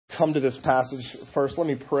come to this passage, first let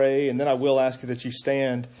me pray, and then I will ask you that you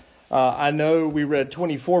stand. I know we read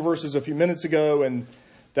 24 verses a few minutes ago, and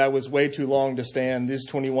that was way too long to stand. These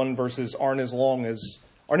 21 verses aren't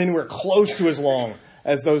anywhere close to as long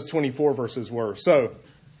as those 24 verses were. So,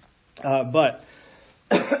 but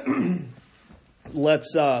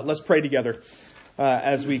let's pray together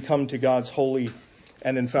as we come to God's holy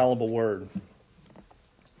and infallible word.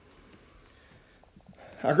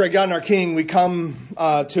 Our great God and our King, we come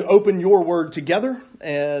to open your word together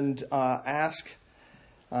and ask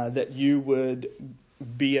that you would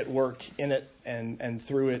be at work in it and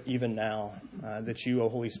through it even now. That you, O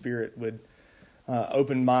Holy Spirit, would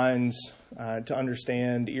open minds to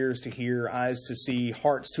understand, ears to hear, eyes to see,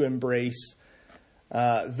 hearts to embrace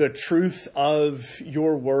the truth of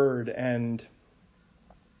your word and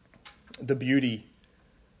the beauty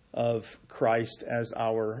of Christ as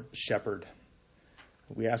our shepherd.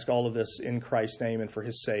 We ask all of this in Christ's name and for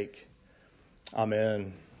his sake.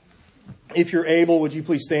 Amen. If you're able, would you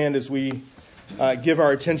please stand as we give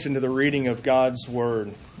our attention to the reading of God's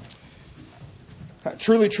word.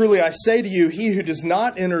 Truly, truly, I say to you, he who does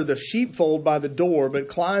not enter the sheepfold by the door, but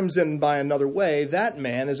climbs in by another way, that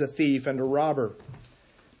man is a thief and a robber.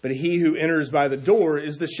 But he who enters by the door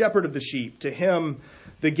is the shepherd of the sheep. To him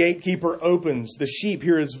the gatekeeper opens, the sheep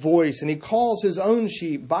hear his voice, and he calls his own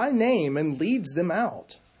sheep by name and leads them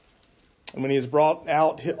out. And when he has brought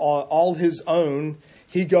out all his own,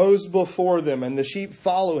 he goes before them, and the sheep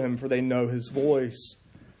follow him, for they know his voice.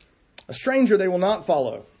 A stranger they will not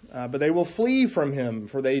follow, but they will flee from him,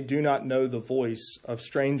 for they do not know the voice of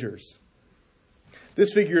strangers.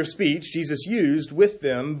 This figure of speech Jesus used with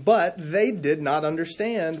them, but they did not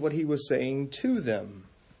understand what he was saying to them.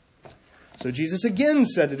 So Jesus again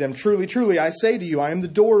said to them, truly, truly, I say to you, I am the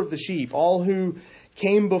door of the sheep. All who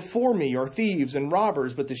came before me are thieves and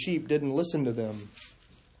robbers, but the sheep didn't listen to them.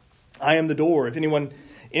 I am the door. If anyone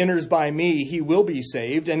enters by me, he will be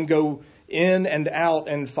saved and go in and out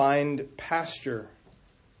and find pasture.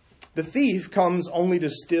 The thief comes only to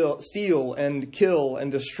steal and kill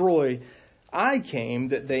and destroy. I came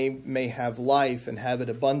that they may have life and have it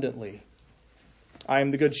abundantly. I am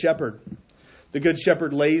the good shepherd. The good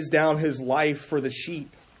shepherd lays down his life for the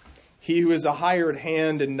sheep. He who is a hired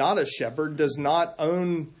hand and not a shepherd who does not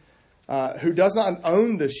own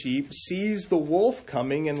the sheep sees the wolf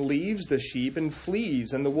coming and leaves the sheep and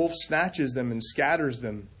flees, and the wolf snatches them and scatters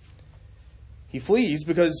them. He flees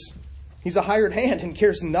because he's a hired hand and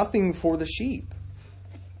cares nothing for the sheep.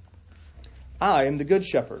 I am the good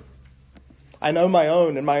shepherd. I know my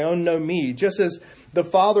own, and my own know me, just as the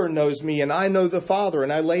Father knows me, and I know the Father,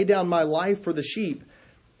 and I lay down my life for the sheep.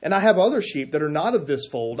 And I have other sheep that are not of this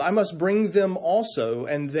fold. I must bring them also,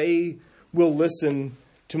 and they will listen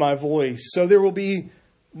to my voice. So there will be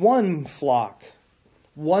one flock,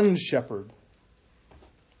 one shepherd.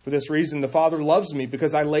 For this reason, the Father loves me,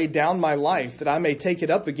 because I lay down my life, that I may take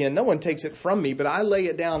it up again. No one takes it from me, but I lay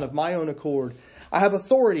it down of my own accord. I have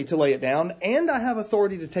authority to lay it down, and I have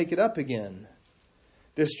authority to take it up again.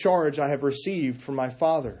 This charge I have received from my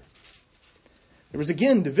Father. There was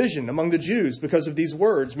again division among the Jews because of these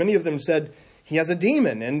words. Many of them said, he has a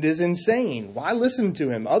demon and is insane. Why listen to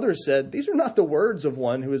him? Others said, these are not the words of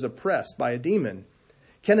one who is oppressed by a demon.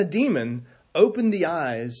 Can a demon open the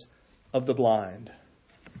eyes of the blind?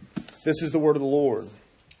 This is the word of the Lord.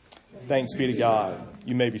 Thanks be to God.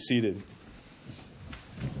 You may be seated.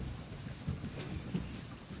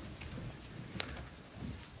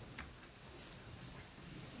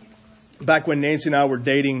 Back when Nancy and I were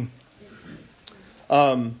dating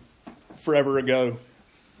forever ago,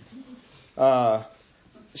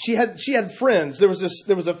 she had friends. There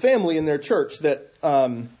was a family in their church that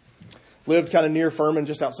lived kind of near Furman,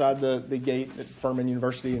 just outside the gate at Furman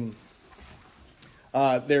University, and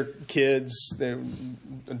their kids, their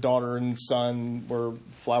daughter and son, were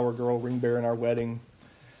flower girl, ring bearer in our wedding.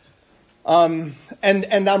 And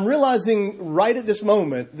I'm realizing right at this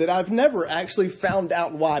moment that I've never actually found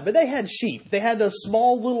out why, but they had sheep. They had a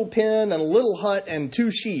small little pen and a little hut and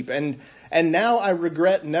 2 sheep. And now I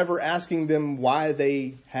regret never asking them why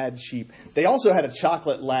they had sheep. They also had a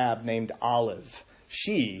chocolate lab named Olive.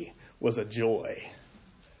 She was a joy.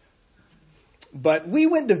 But we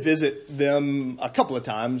went to visit them a couple of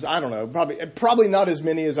times. I don't know, probably not as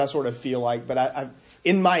many as I sort of feel like, but I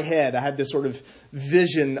in my head, I had this sort of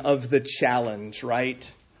vision of the challenge,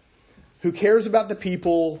 right? Who cares about the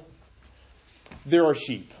people? There are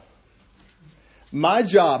sheep. My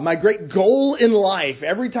job, my great goal in life,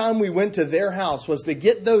 every time we went to their house was to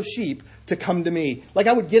get those sheep to come to me. Like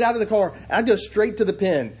I would get out of the car, and I'd go straight to the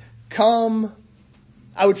pen. Come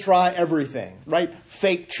I would try everything, right?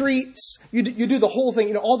 Fake treats. You do the whole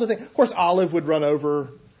thing, all the things. Of course, Olive would run over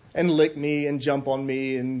and lick me and jump on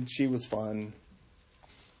me, and she was fun.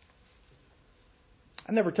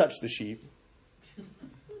 I never touched the sheep.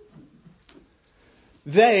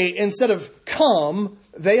 They, instead of come,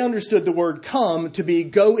 they understood the word come to be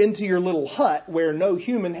go into your little hut where no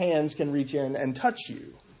human hands can reach in and touch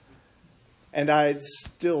you. And I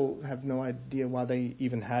still have no idea why they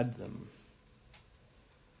even had them.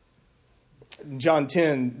 In John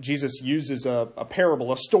 10, Jesus uses a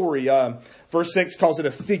parable, a story. Verse 6 calls it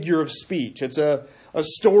a figure of speech. It's a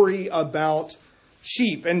story about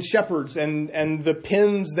sheep and shepherds and the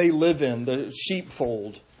pens they live in, the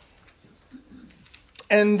sheepfold.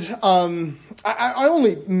 And I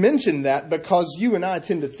only mention that because you and I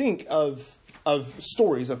tend to think of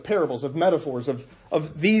stories, of parables, of metaphors,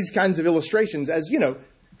 of these kinds of illustrations as,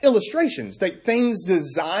 illustrations, things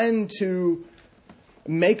designed to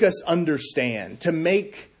make us understand, to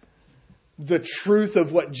make the truth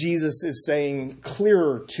of what Jesus is saying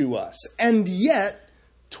clearer to us. And yet,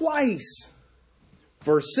 twice,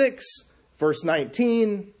 verse 6, verse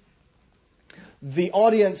 19, the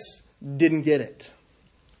audience didn't get it.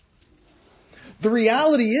 The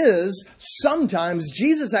reality is, sometimes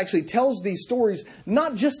Jesus actually tells these stories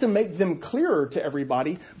not just to make them clearer to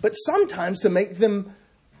everybody, but sometimes to make them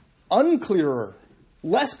unclearer,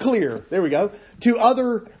 less clear, there we go, to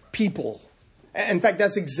other people. In fact,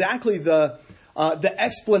 that's exactly the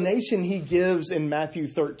explanation he gives in Matthew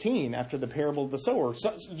 13 after the parable of the sower.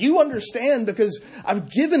 So you understand because I've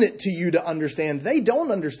given it to you to understand. They don't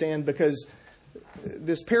understand because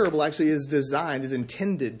this parable actually is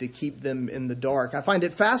intended to keep them in the dark. I find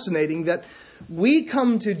it fascinating that we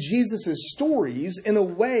come to Jesus' stories in a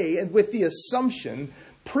way and with the assumption,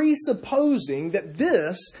 presupposing that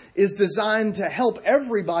this is designed to help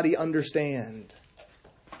everybody understand.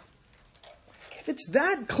 If it's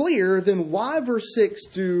that clear, then why, verse 6,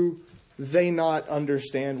 do they not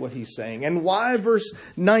understand what he's saying? And why, verse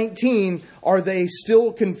 19, are they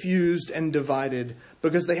still confused and divided?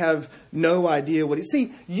 Because they have no idea what he's...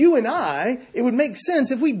 See, you and I, it would make sense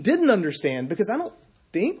if we didn't understand, because I don't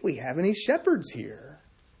think we have any shepherds here.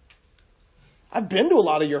 I've been to a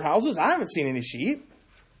lot of your houses. I haven't seen any sheep.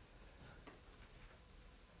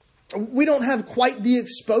 We don't have quite the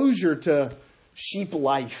exposure to sheep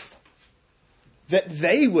life that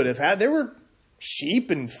they would have had. There were sheep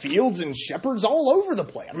and fields and shepherds all over the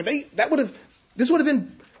place. I mean, this would have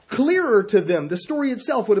been clearer to them. The story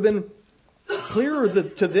itself would have been clearer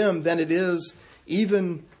to them than it is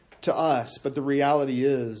even to us. But the reality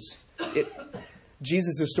is,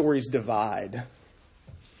 Jesus' stories divide.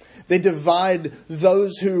 They divide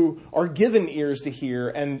those who are given ears to hear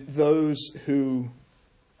and those who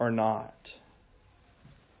are not.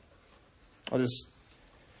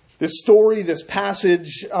 This story, this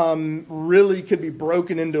passage, really could be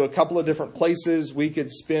broken into a couple of different places. We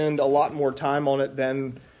could spend a lot more time on it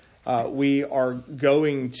than we are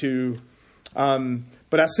going to.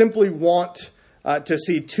 But I simply want to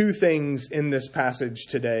see two things in this passage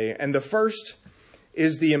today. And the first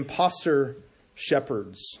is the imposter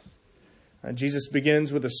shepherds. Jesus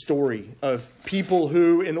begins with a story of people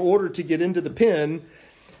who, in order to get into the pen,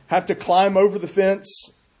 have to climb over the fence,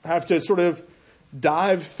 have to sort of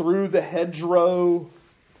dive through the hedgerow,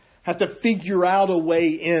 have to figure out a way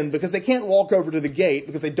in because they can't walk over to the gate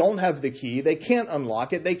because they don't have the key. They can't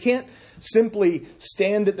unlock it. They can't simply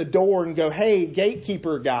stand at the door and go, "Hey,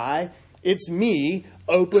 gatekeeper guy, it's me.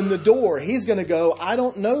 Open the door." He's going to go, "I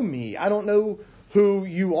don't know me. I don't know who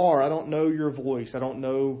you are. I don't know your voice. I don't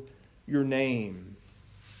know your name."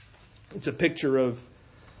 It's a picture of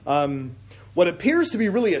what appears to be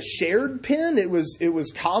really a shared pen. It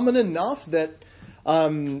was common enough that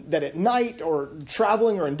at night or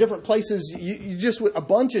traveling or in different places, a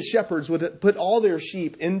bunch of shepherds would put all their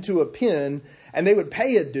sheep into a pen and they would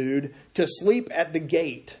pay a dude to sleep at the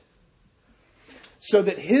gate. So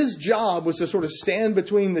that his job was to sort of stand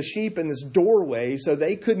between the sheep and this doorway so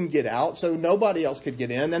they couldn't get out, so nobody else could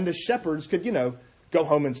get in, and the shepherds could, go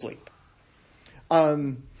home and sleep.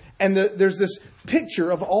 There's this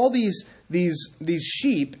picture of all these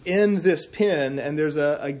sheep in this pen, and there's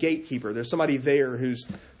a gatekeeper. There's somebody there who's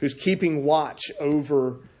keeping watch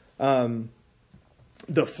over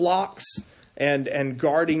the flocks and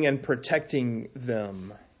guarding and protecting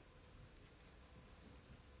them.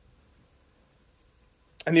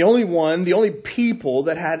 And the only people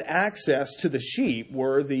that had access to the sheep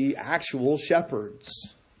were the actual shepherds.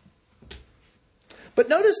 But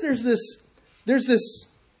notice there's this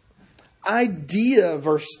idea,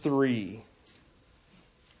 verse 3,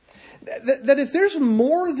 that if there's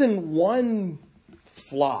more than one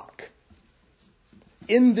flock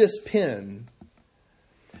in this pen,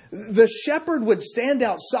 the shepherd would stand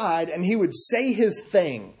outside and he would say his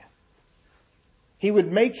thing. He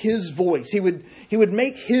would make his voice. He would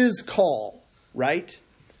make his call, right?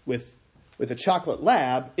 With a chocolate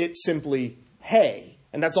lab, it's simply hey.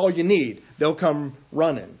 And that's all you need. They'll come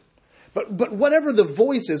running. But whatever the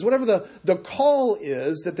voice is, whatever the call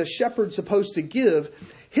is that the shepherd's supposed to give,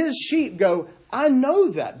 his sheep go, I know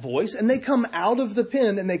that voice. And they come out of the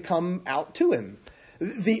pen and they come out to him.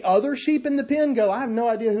 The other sheep in the pen go, I have no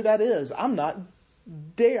idea who that is. I don't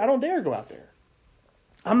dare go out there.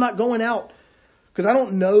 I'm not going out because I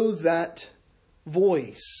don't know that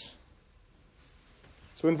voice.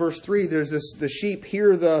 So in verse 3, there's the sheep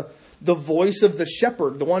hear the voice of the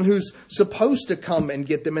shepherd, the one who's supposed to come and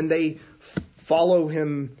get them, and they follow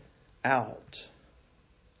him out.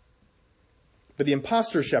 But the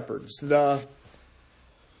imposter shepherds, the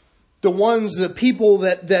people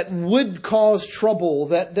that would cause trouble,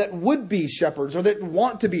 that would be shepherds, or that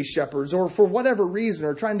want to be shepherds, or for whatever reason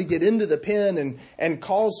are trying to get into the pen and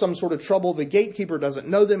cause some sort of trouble, the gatekeeper doesn't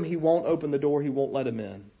know them, he won't open the door, he won't let them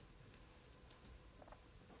in.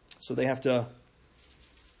 So they have to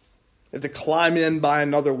climb in by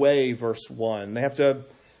another way, verse 1. They have to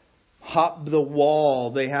hop the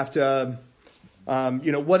wall. They have to,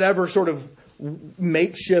 whatever sort of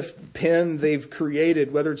makeshift pen they've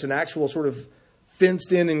created, whether it's an actual sort of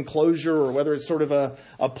fenced-in enclosure or whether it's sort of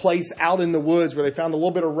a place out in the woods where they found a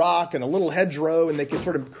little bit of rock and a little hedgerow and they could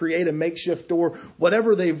sort of create a makeshift door.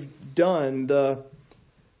 Whatever they've done, the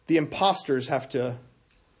imposters have to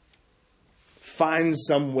find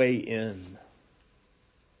some way in.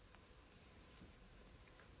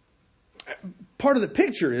 Part of the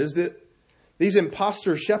picture is that these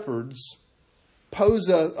imposter shepherds pose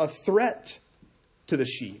a threat to the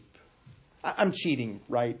sheep. I'm cheating,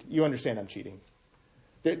 right? You understand I'm cheating.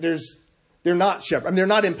 They're not shepherds. I mean, they're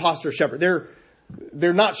not imposter shepherds.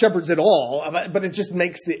 They're not shepherds at all. But it just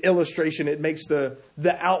makes the illustration, it makes the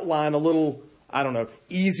outline a little, I don't know,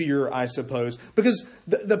 easier, I suppose. Because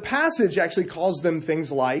the passage actually calls them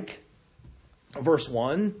things like, verse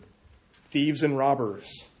 1, thieves and robbers.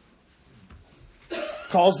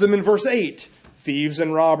 Calls them in verse 8, thieves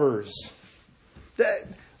and robbers.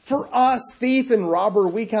 For us, thief and robber,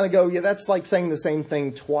 we kind of go, yeah, that's like saying the same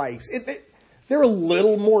thing twice. They're a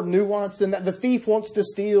little more nuanced than that. The thief wants to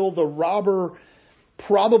steal. The robber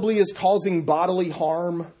probably is causing bodily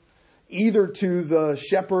harm, either to the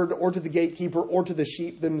shepherd or to the gatekeeper or to the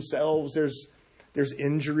sheep themselves. There's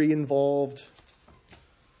injury involved.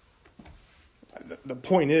 The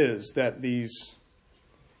point is that these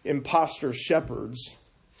imposter shepherds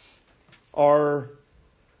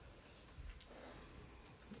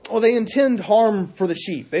they intend harm for the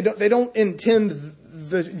sheep. They don't intend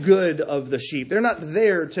the good of the sheep. They're not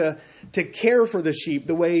there to care for the sheep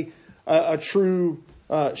the way a true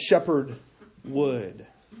shepherd would.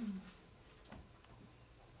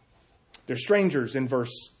 They're strangers in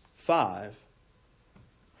verse 5.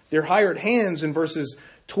 They're hired hands in verses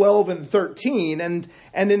 12 and 13. And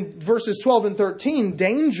in verses 12 and 13,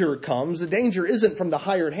 danger comes. The danger isn't from the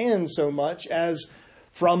hired hands so much as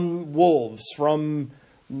from wolves, from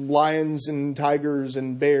lions and tigers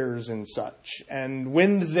and bears and such. And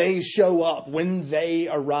when they show up, when they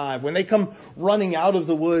arrive, when they come running out of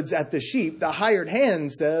the woods at the sheep, the hired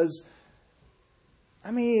hand says,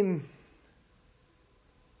 it's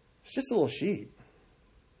just a little sheep.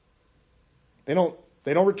 They don't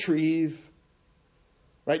retrieve.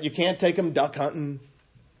 Right? You can't take them duck hunting.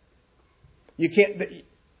 You can't.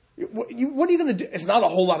 What are you going to do? It's not a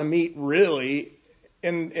whole lot of meat, really,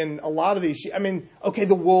 in a lot of these sheep. Okay,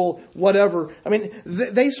 the wool, whatever.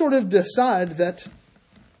 They sort of decide that,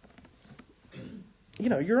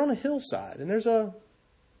 you're on a hillside and there's a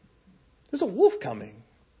wolf coming.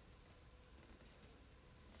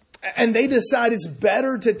 And they decide it's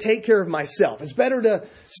better to take care of myself. It's better to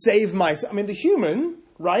save myself. The human,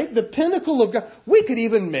 right? The pinnacle of God. We could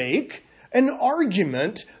even make an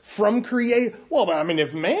argument from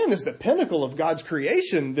if man is the pinnacle of God's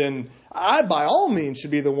creation, then I, by all means,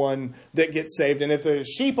 should be the one that gets saved. And if the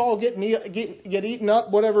sheep all get eaten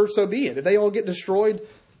up, whatever, so be it. If they all get destroyed,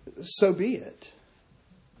 so be it.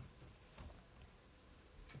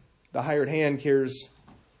 The hired hand cares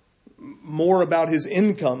more about his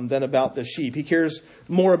income than about the sheep. He cares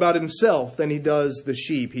more about himself than he does the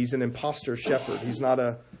sheep. He's an imposter shepherd. He's not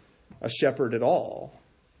a shepherd at all.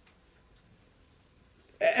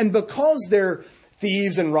 And because they're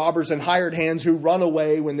thieves and robbers and hired hands who run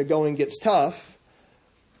away when the going gets tough,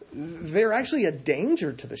 they're actually a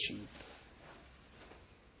danger to the sheep.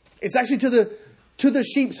 It's actually to to the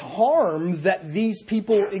sheep's harm that these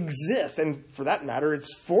people exist. And for that matter,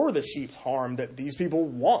 it's for the sheep's harm that these people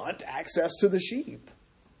want access to the sheep.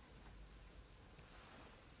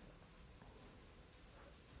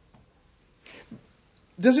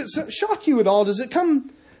 Does it shock you at all? Does it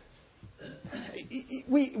come...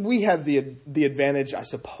 We have the advantage, I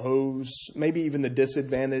suppose, maybe even the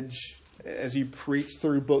disadvantage as you preach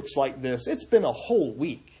through books like this. It's been a whole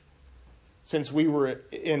week since we were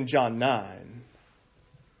in John 9.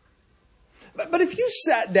 But if you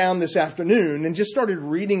sat down this afternoon and just started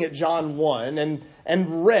reading at John 1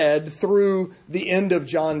 and read through the end of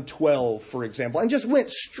John 12, for example, and just went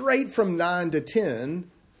straight from 9 to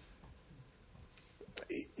 10,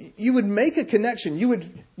 you would make a connection. You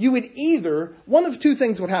would either, one of two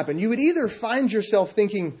things would happen. You would either find yourself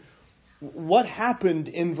thinking, what happened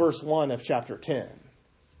in verse 1 of chapter 10?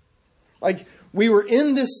 Like, we were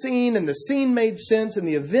in this scene, and the scene made sense, and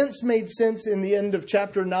the events made sense in the end of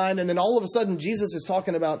chapter 9, and then all of a sudden Jesus is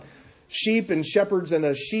talking about sheep and shepherds and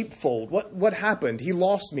a sheepfold. What happened? He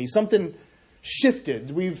lost me. Something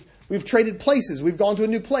shifted. We've traded places. We've gone to a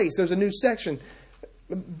new place. There's a new section.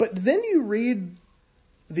 But then you read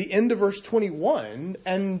the end of verse 21,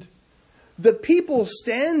 and the people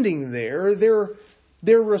standing there,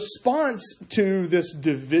 their response to this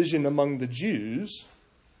division among the Jews: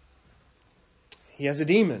 he has a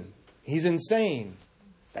demon. He's insane.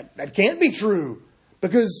 That can't be true,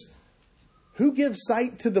 because who gives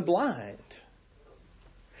sight to the blind?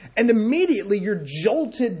 And immediately you're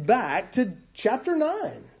jolted back to chapter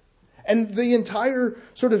 9 and the entire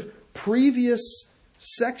sort of previous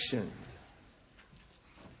section.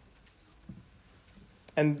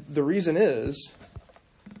 And the reason is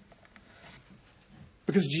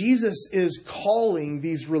because Jesus is calling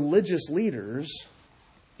these religious leaders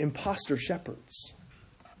imposter shepherds.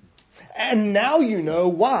 And now you know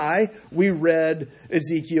why we read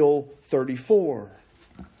Ezekiel 34.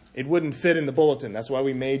 It wouldn't fit in the bulletin. That's why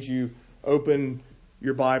we made you open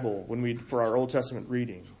your Bible for our Old Testament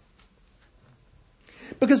reading.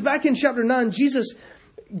 Because back in chapter 9, Jesus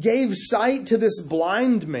gave sight to this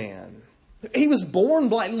blind man. He was born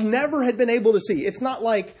blind, never had been able to see. It's not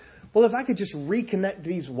like, well, if I could just reconnect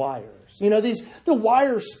these wires. The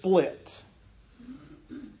wires split.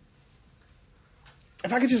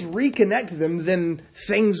 If I could just reconnect them, then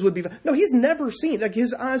things would be fine. No, he's never seen. Like,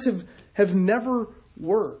 his eyes have never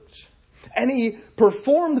worked. And he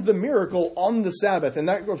performed the miracle on the Sabbath. And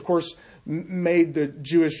that, of course, made the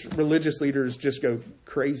Jewish religious leaders just go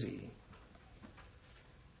crazy.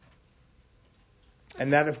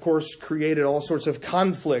 And that, of course, created all sorts of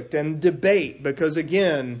conflict and debate. Because,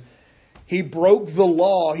 again, he broke the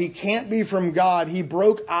law. He can't be from God. He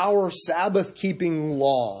broke our Sabbath-keeping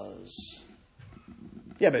laws.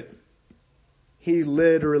 Yeah, but he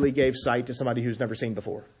literally gave sight to somebody who's never seen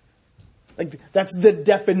before. Like, that's the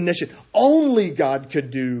definition. Only God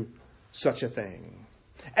could do such a thing.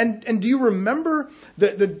 And do you remember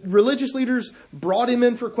the religious leaders brought him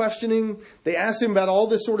in for questioning? They asked him about all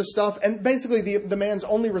this sort of stuff. And basically the man's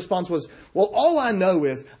only response was, well, all I know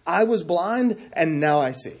is I was blind and now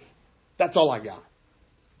I see. That's all I got.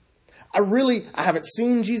 I haven't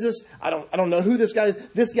seen Jesus. I don't know who this guy is.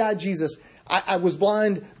 This guy, Jesus, I was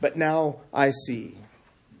blind, but now I see.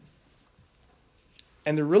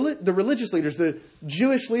 And the religious leaders, the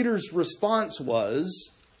Jewish leaders' response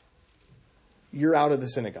was, you're out of the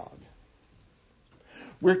synagogue.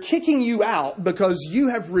 We're kicking you out because you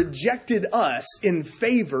have rejected us in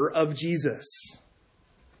favor of Jesus.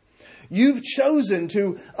 You've chosen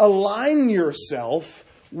to align yourself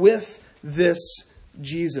with this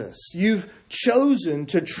Jesus. You've chosen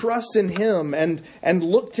to trust in him and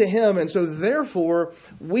look to him. And so therefore,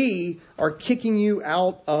 we are kicking you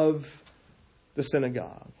out of the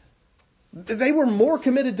synagogue. They were more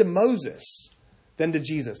committed to Moses than to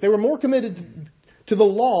Jesus. They were more committed to the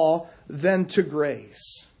law than to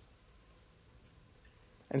grace.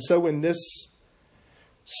 And so when this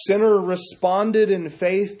sinner responded in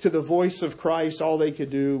faith to the voice of Christ, all they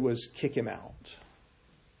could do was kick him out.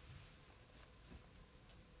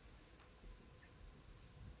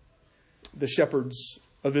 The shepherds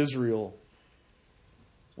of Israel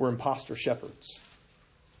were imposter shepherds.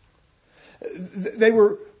 They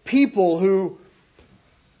were people who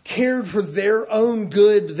cared for their own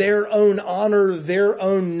good, their own honor, their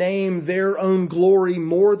own name, their own glory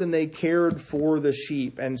more than they cared for the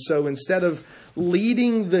sheep. And so instead of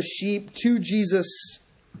leading the sheep to Jesus,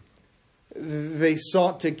 they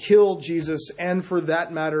sought to kill Jesus and, for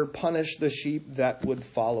that matter, punish the sheep that would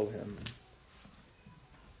follow him.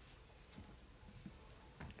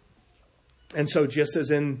 And so just as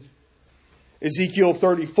in Ezekiel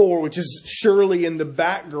 34, which is surely in the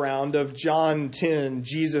background of John 10,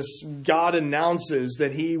 God announces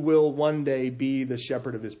that he will one day be the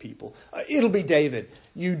shepherd of his people. It'll be David.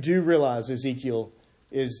 You do realize Ezekiel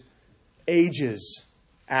is ages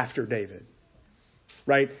after David,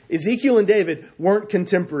 right? Ezekiel and David weren't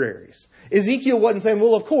contemporaries. Ezekiel wasn't saying,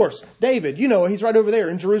 well, of course, David, he's right over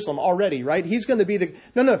there in Jerusalem already, right? He's going to be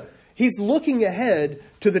No. He's looking ahead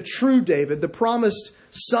to the true David, the promised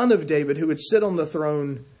son of David who would sit on the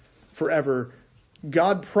throne forever.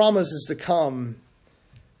 God promises to come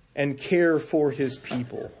and care for his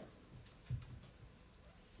people.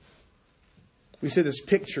 We see this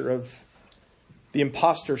picture of the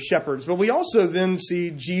imposter shepherds, but we also then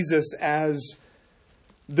see Jesus as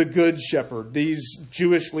the good shepherd. These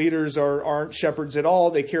Jewish leaders aren't shepherds at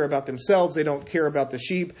all. They care about themselves. They don't care about the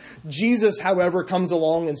sheep. Jesus, however, comes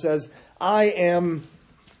along and says, I am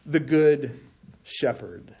the good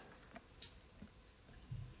shepherd.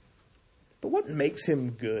 But what makes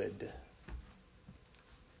him good?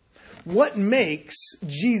 What makes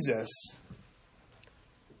Jesus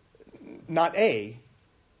not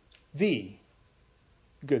the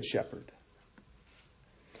good shepherd?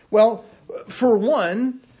 Well, for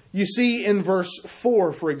one, you see in verse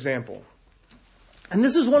 4, for example. And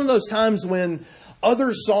this is one of those times when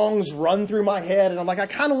other songs run through my head, and I'm like, I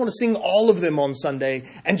kind of want to sing all of them on Sunday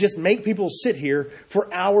and just make people sit here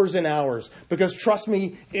for hours and hours, because trust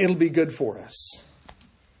me, it'll be good for us.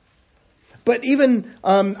 But even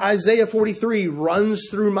Isaiah 43 runs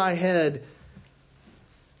through my head.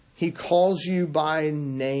 He calls you by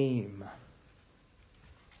name.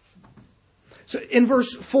 So in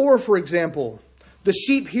verse 4, for example, the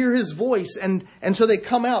sheep hear his voice, and so they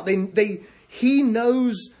come out. He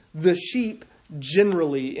knows the sheep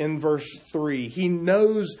generally in verse 3. He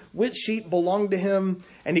knows which sheep belong to him,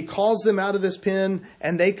 and he calls them out of this pen,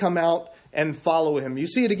 and they come out and follow him. You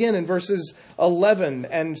see it again in verses 11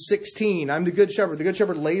 and 16. I'm the good shepherd. The good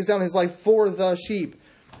shepherd lays down his life for the sheep.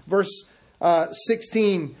 Verse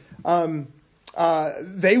 16,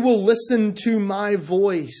 they will listen to my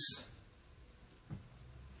voice.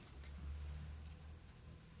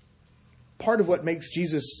 Part of what makes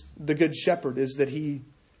Jesus the good shepherd is that he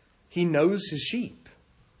knows his sheep.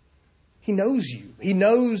 He knows you. He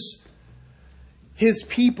knows his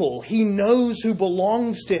people. He knows who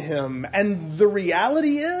belongs to him. And the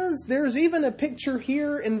reality is, there's even a picture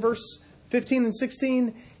here in verse 15 and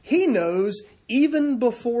 16. He knows even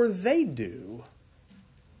before they do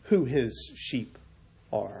who his sheep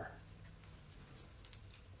are.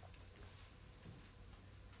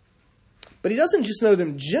 But he doesn't just know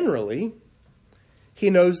them generally. He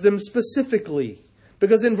knows them specifically.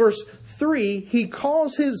 Because in verse 3, he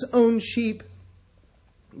calls his own sheep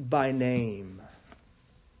by name.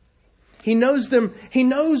 He knows them. He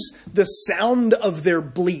knows the sound of their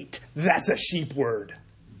bleat. That's a sheep word.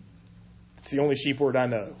 It's the only sheep word I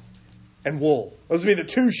know. And wool. Those would be the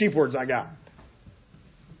two sheep words I got.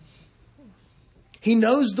 He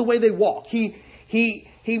knows the way they walk. He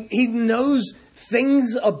knows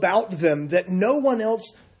things about them that no one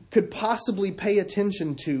else could possibly pay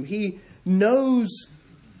attention to. He knows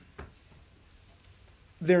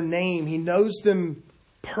their name. He knows them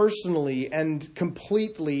personally and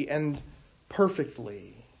completely and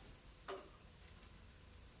perfectly.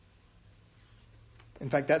 In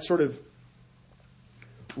fact, that sort of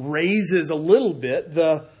raises a little bit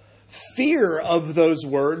the fear of those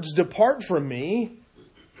words. Depart from me.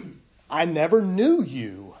 I never knew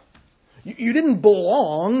you. You didn't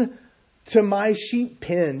belong to my sheep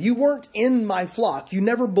pen. You weren't in my flock. You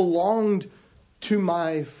never belonged to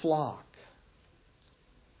my flock.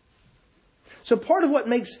 So part of what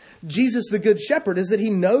makes Jesus the good shepherd is that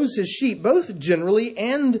he knows his sheep, both generally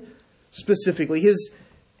and specifically. His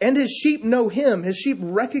sheep know him. His sheep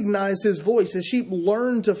recognize his voice. His sheep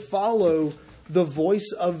learn to follow the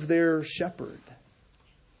voice of their shepherd.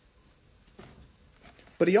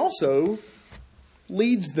 But he also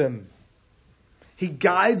leads them. He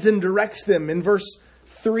guides and directs them. In verse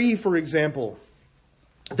 3, for example,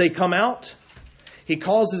 they come out. He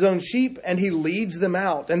calls his own sheep and he leads them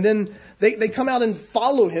out. And then they come out and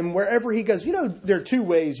follow him wherever he goes. You know, there are two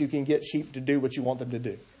ways you can get sheep to do what you want them to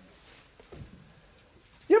do.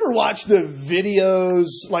 You ever watch the videos,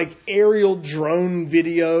 like aerial drone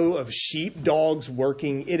video of sheepdogs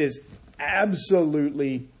working? It is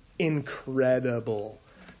absolutely incredible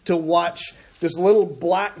to watch this little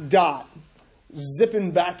black dot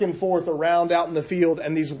zipping back and forth around out in the field,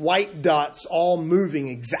 and these white dots all moving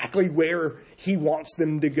exactly where he wants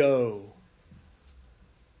them to go.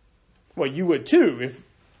 Well, you would too if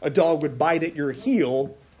a dog would bite at your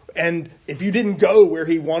heel And if you didn't go where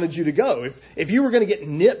he wanted you to go, if you were going to get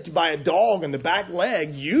nipped by a dog in the back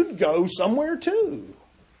leg, you'd go somewhere too.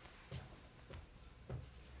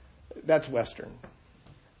 That's Western.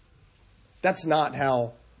 That's not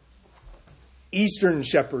how Eastern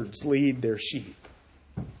shepherds lead their sheep.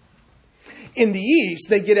 In the East,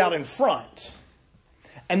 they get out in front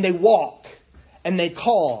and they walk and they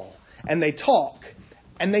call and they talk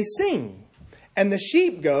and they sing. And the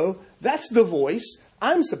sheep go, that's the voice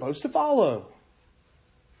I'm supposed to follow.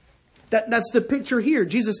 That's the picture here.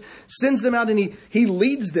 Jesus sends them out and he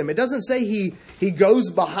leads them. It doesn't say he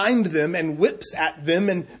goes behind them and whips at them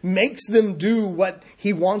and makes them do what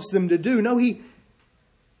he wants them to do. No,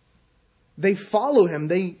 they follow him.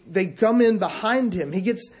 They come in behind him. He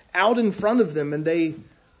gets out in front of them and they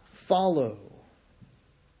follow.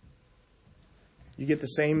 You get the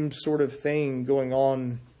same sort of thing going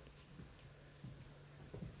on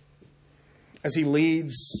as he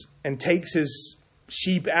leads and takes his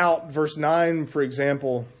sheep out. Verse 9, for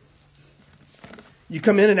example, you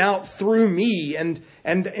come in and out through me and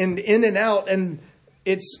in and out, and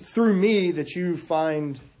it's through me that you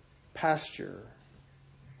find pasture.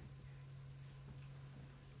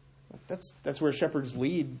 That's where shepherds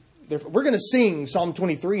lead. We're going to sing Psalm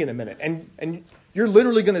 23 in a minute, and you're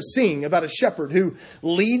literally going to sing about a shepherd who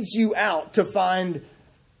leads you out to find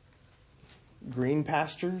green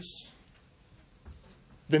pastures,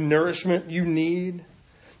 the nourishment you need,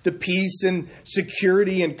 the peace and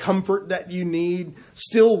security and comfort that you need,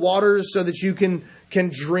 still waters so that you can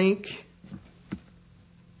drink.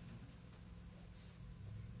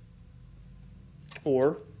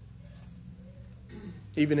 Or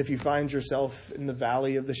even if you find yourself in the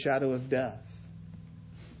valley of the shadow of death,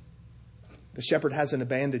 the shepherd hasn't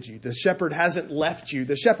abandoned you. The shepherd hasn't left you.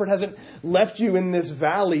 The shepherd hasn't left you in this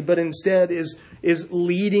valley, but instead is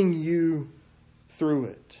leading you through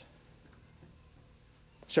it.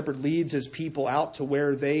 Shepherd leads his people out to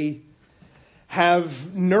where they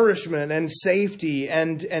have nourishment and safety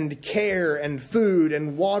and care and food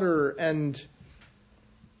and water and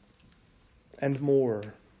more.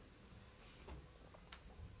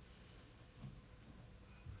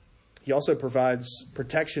 He also provides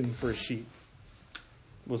protection for his sheep.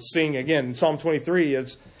 We'll sing again Psalm 23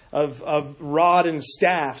 as of rod and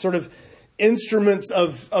staff, sort of instruments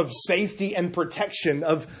of safety and protection,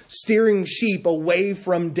 of steering sheep away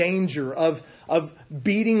from danger, of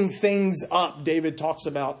beating things up. David talks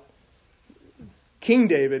about, King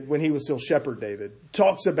David, when he was still Shepherd David,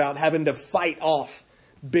 talks about having to fight off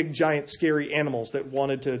big, giant, scary animals that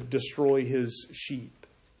wanted to destroy his sheep.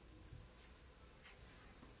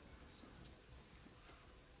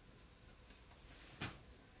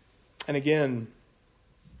 And again,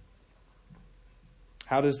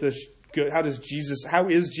 how is Jesus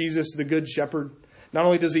the good shepherd? Not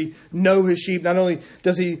only does he know his sheep, not only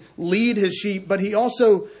does he lead his sheep, but he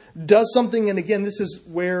also does something. And again, this is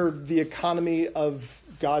where the economy of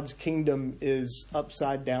God's kingdom is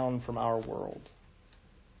upside down from our world.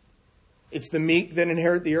 It's the meek that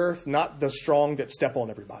inherit the earth, not the strong that step on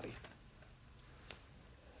everybody.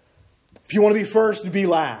 If you want to be first, be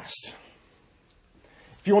last.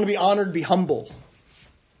 If you want to be honored, be humble.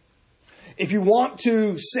 If you want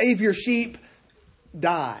to save your sheep,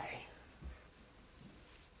 die.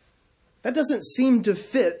 That doesn't seem to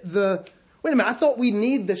fit the... Wait a minute, I thought we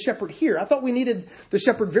need the shepherd here. I thought we needed the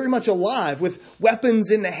shepherd very much alive with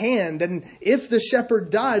weapons in the hand. And if the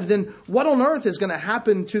shepherd died, then what on earth is going to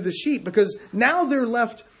happen to the sheep? Because now they're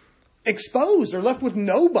left exposed. They're left with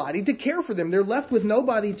nobody to care for them. They're left with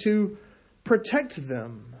nobody to protect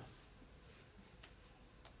them.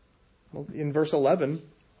 Well, in verse 11,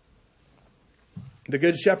 the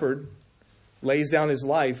good shepherd lays down his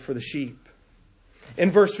life for the sheep.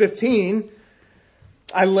 In verse 15,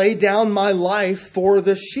 I lay down my life for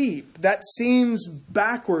the sheep. That seems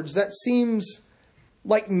backwards. That seems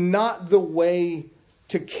like not the way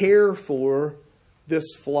to care for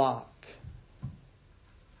this flock.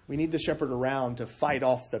 We need the shepherd around to fight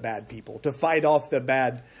off the bad people, to fight off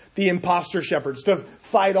the imposter shepherds, to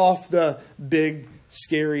fight off the big,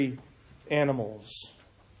 scary animals.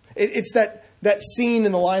 It's that scene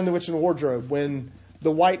in The Lion, the Witch, and the Wardrobe when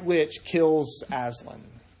the White Witch kills Aslan.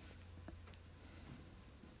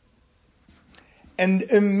 And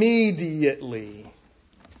immediately,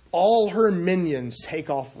 all her minions take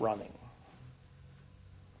off running.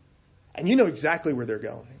 And you know exactly where they're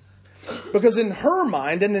going. Because in her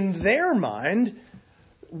mind and in their mind,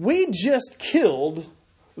 we just killed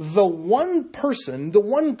the one person, the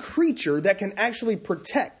one creature that can actually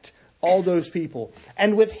protect all those people.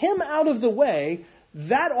 And with him out of the way,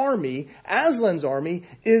 that army, Aslan's army,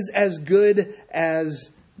 is as good as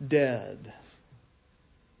dead.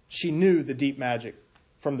 She knew the deep magic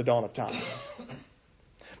from the dawn of time.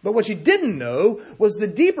 But what she didn't know was the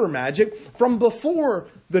deeper magic from before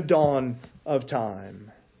the dawn of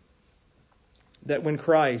time. That when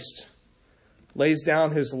Christ lays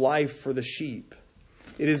down his life for the sheep,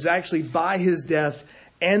 it is actually by his death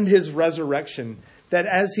and his resurrection that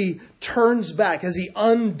as he turns back, as he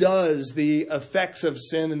undoes the effects of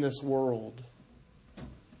sin in this world,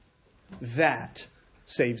 that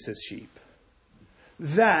saves his sheep.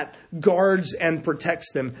 That guards and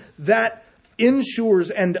protects them. That ensures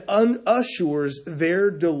and unassures their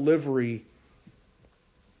delivery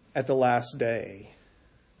at the last day.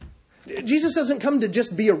 Jesus doesn't come to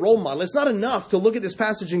just be a role model. It's not enough to look at this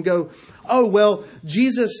passage and go, oh, well,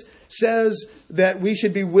 Jesus says that we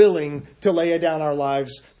should be willing to lay down our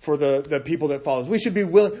lives for the people that follow us. We should be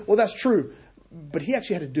willing. Well, that's true. But he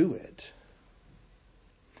actually had to do it.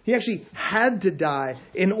 He actually had to die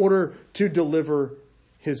in order to deliver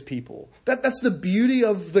his people. That's the beauty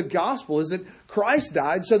of the gospel, is that Christ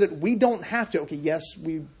died so that we don't have to. Okay, yes,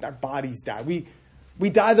 our bodies die. We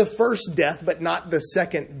die the first death, but not the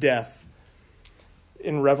second death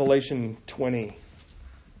in Revelation 20.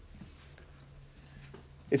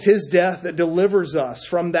 It's his death that delivers us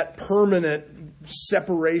from that permanent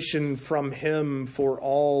separation from him for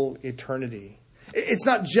all eternity. It's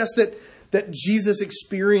not just that Jesus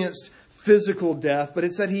experienced physical death, but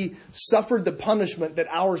it's that he suffered the punishment that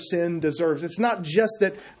our sin deserves. It's not just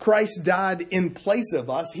that Christ died in place of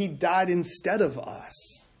us, he died instead of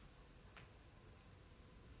us.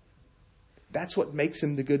 That's what makes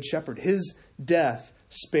him the Good Shepherd. His death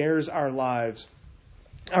spares our lives.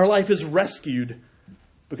 Our life is rescued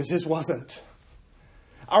because his wasn't.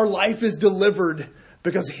 Our life is delivered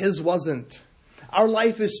because his wasn't. Our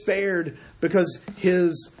life is spared because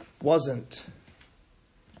his wasn't.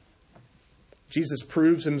 Jesus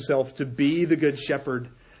proves himself to be the Good Shepherd,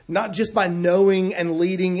 not just by knowing and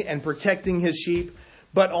leading and protecting his sheep,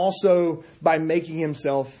 but also by making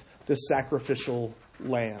himself the sacrificial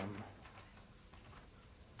lamb.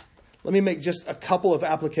 Let me make just a couple of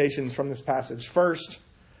applications from this passage. First,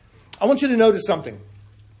 I want you to notice something.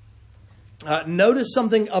 Notice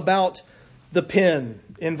something about the pen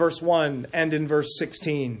in verse 1 and in verse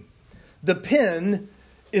 16. The pen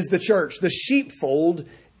is the church. The sheepfold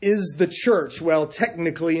is the church. Well,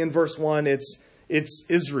 technically in verse 1, it's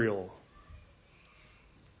Israel.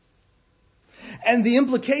 And the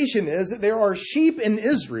implication is that there are sheep in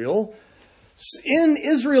Israel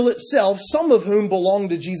itself, some of whom belong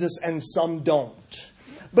to Jesus and some don't.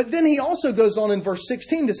 But then he also goes on in verse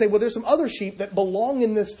 16 to say, well, there's some other sheep that belong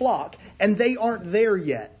in this flock, and they aren't there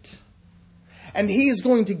yet. And he is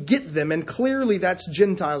going to get them, and clearly that's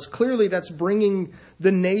Gentiles. Clearly that's bringing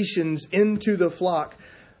the nations into the flock.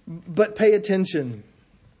 But pay attention.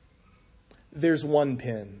 There's one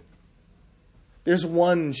pen. There's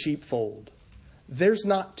one sheepfold. There's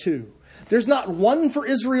not two. There's not one for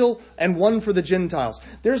Israel and one for the Gentiles.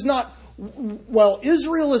 There's not, well,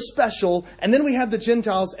 Israel is special, and then we have the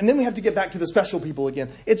Gentiles, and then we have to get back to the special people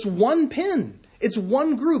again. It's one pen. It's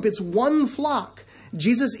one group. It's one flock.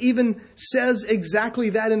 Jesus even says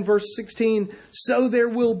exactly that in verse 16. So there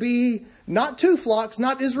will be not two flocks,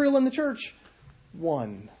 not Israel and the church,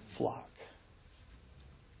 one flock.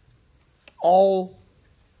 All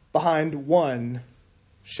behind one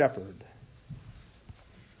shepherd.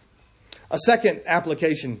 A second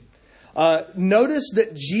application. Notice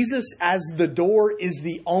that Jesus as the door is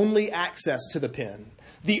the only access to the pen.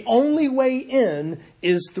 The only way in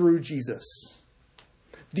is through Jesus.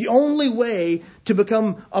 The only way to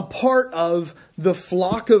become a part of the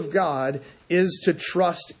flock of God is to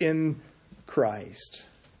trust in Christ.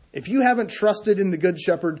 If you haven't trusted in the Good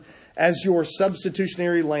Shepherd as your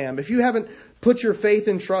substitutionary lamb, if you haven't put your faith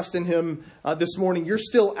and trust in him this morning, you're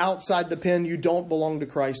still outside the pen. You don't belong to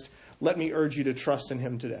Christ. Let me urge you to trust in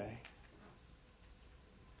him today.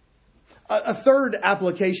 A third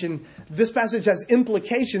application, this passage has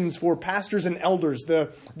implications for pastors and elders,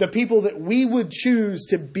 the people that we would choose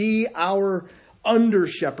to be our under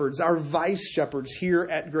shepherds, our vice shepherds here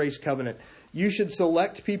at Grace Covenant. You should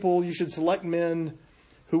select people, you should select men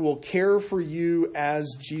who will care for you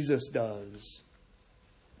as Jesus does.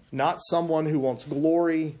 Not someone who wants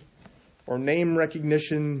glory or name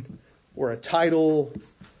recognition or a title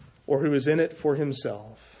or who is in it for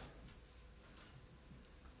himself.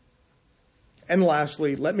 And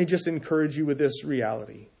lastly, let me just encourage you with this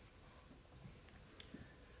reality.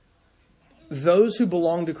 Those who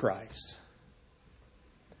belong to Christ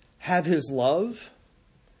have his love,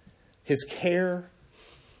 his care,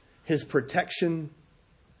 his protection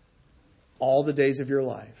all the days of your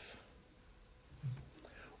life.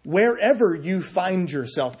 wherever you find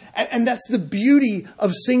yourself. And that's the beauty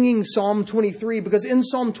of singing Psalm 23, because in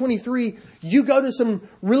Psalm 23, you go to some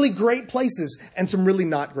really great places and some really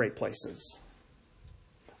not great places.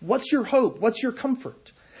 What's your hope? What's your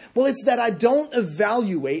comfort? Well, it's that I don't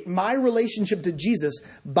evaluate my relationship to Jesus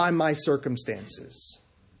by my circumstances.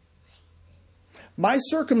 My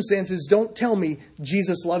circumstances don't tell me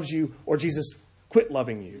Jesus loves you or Jesus quit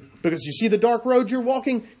loving you. Because you see the dark road you're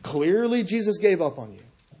walking, clearly Jesus gave up on you.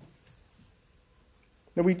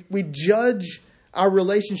 Now, we judge our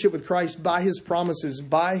relationship with Christ by His promises,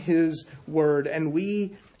 by His word, and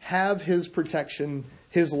we have His protection,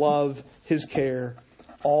 His love, His care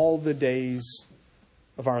all the days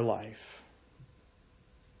of our life.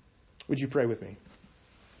 Would you pray with me?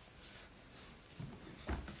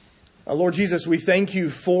 Lord Jesus, we thank you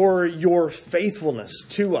for your faithfulness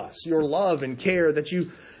to us, your love and care, that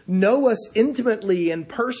you know us intimately and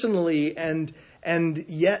personally, and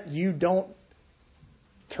yet you don't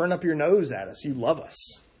turn up your nose at us. You love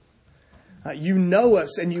us. You know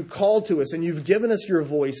us and you call to us and you've given us your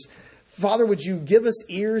voice. Father, would you give us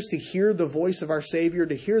ears to hear the voice of our Savior,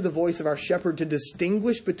 to hear the voice of our shepherd, to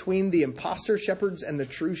distinguish between the imposter shepherds and the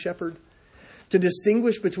true shepherd, to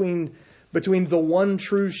distinguish between the one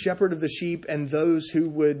true shepherd of the sheep and those who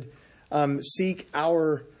would seek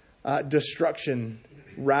our destruction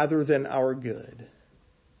rather than our good.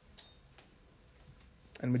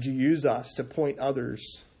 And would you use us to point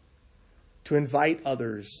others, to invite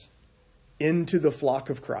others into the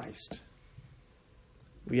flock of Christ?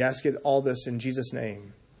 We ask it all this in Jesus'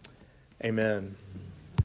 name. Amen.